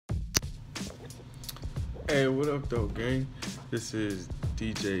Hey, what up, though, gang? This is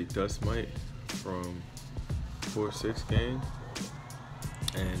DJ Dustmite from 4-6 Gang,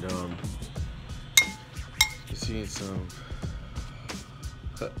 and seeing some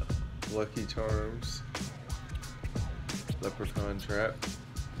Lucky Charms, Leprechaun Trap,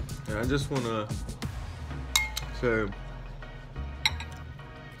 and I just wanna say,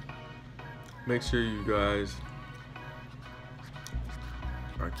 make sure you guys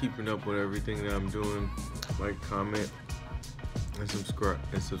are keeping up with everything that I'm doing. Like, comment, and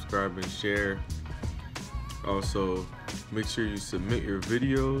subscribe and share. Also, make sure you submit your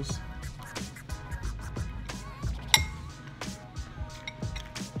videos.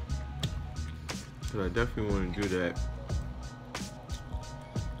 Cause I definitely want to do that.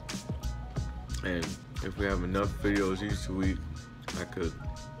 And if we have enough videos each week, I could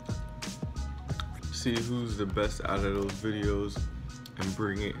see who's the best out of those videos and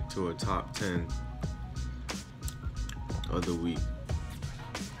bring it to a top 10 of the week.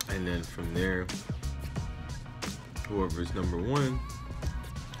 And then from there, whoever's number one,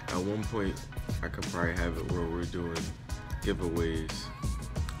 at one point I could probably have it where we're doing giveaways.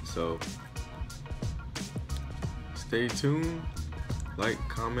 So stay tuned, like,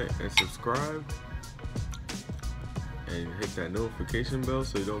 comment, and subscribe, and hit that notification bell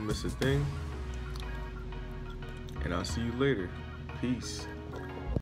so you don't miss a thing. And I'll see you later. Peace.